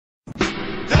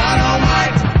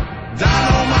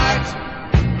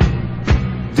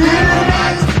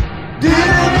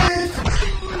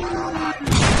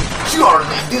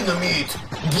Динамит!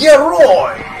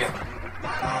 Герой!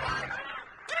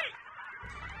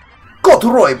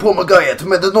 Который помогает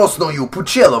медоносную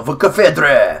пчелу в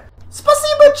кафедре.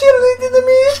 Спасибо, Чёрный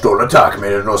Динамит! Что не так,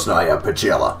 медоносная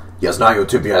пчела? Я знаю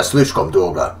тебя слишком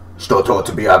долго. Что-то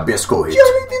тебя беспокоит.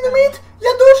 Чёрный Динамит,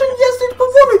 я должен ездить по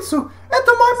улицу.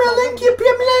 Это мой маленький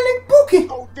племянник Буки.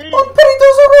 Он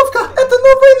передозировка. Это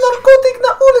новый наркотик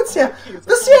на улице.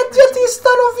 Все дети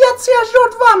становятся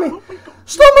жертвами.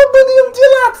 Что мы будем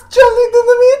делать, Чёрный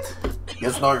Динамит? Я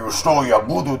знаю, что я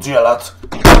буду делать.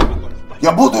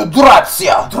 Я буду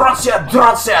драться.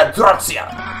 Драться.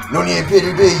 Но не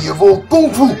перебей его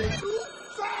кунг-фу.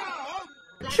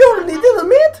 Чёрный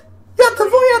Динамит? Я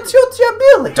твоя тетя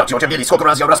Билли. Тетя Билли, сколько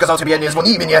раз я рассказал тебе, не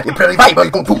звони мне и прерывай мой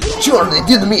кунг-фу. Чёрный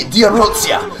Динамит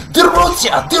дерется.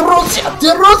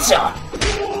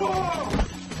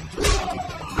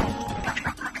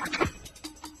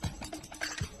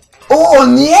 О,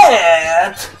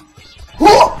 нет!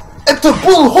 О, это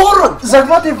был Хорн!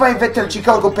 Захватывай ветер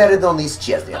Чикаго, перед он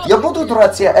исчезнет. Я буду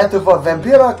драться этого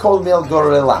вампира кормил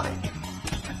гориллами.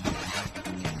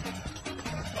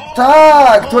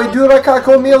 Так, твой дурака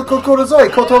кормил кукурузой,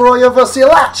 которая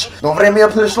василач. Но время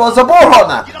пришло за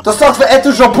Борона. Доставь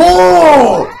эту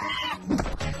жабу!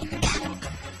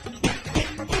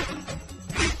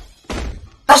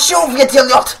 А что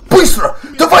вертолет? Быстро!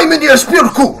 Давай мне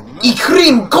шпирку! И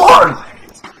Крим-корн!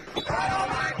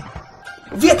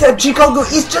 Ветер Чикаго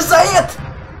исчезает!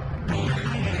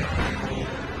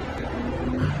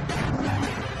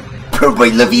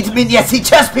 Пробуй ловить меня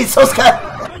сейчас, песоска!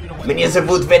 Меня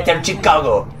зовут Ветер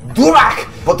Чикаго. Дурак!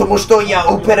 Потому что я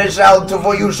упережал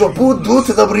твою жопу тут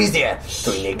на бризе.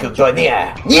 Ты никогда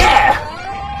не... Не!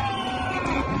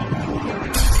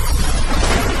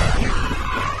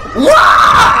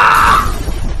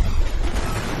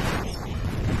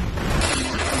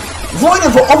 Война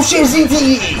в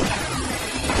общежитии!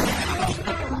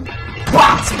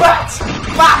 Бац!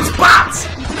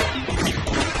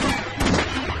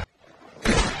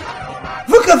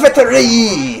 В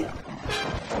кафетерии!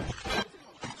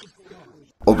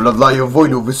 Обладаю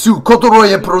войну всю,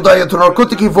 которая продает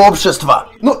наркотики в общество.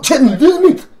 Но, Чёрный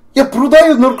Динамит, я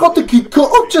продаю наркотики к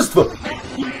обществу.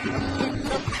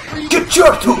 К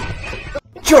черту!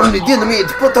 Чёрный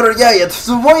Динамит потеряет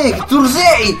своих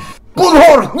друзей!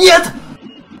 Булгор, нет!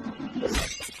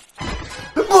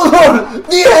 Булгор,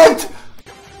 нет!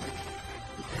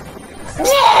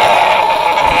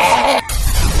 Нет!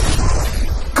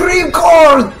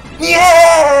 Крим-корн,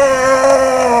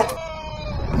 нет!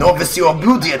 Но все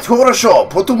будет хорошо,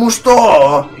 потому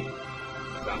что...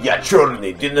 Я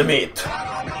Чёрный Динамит.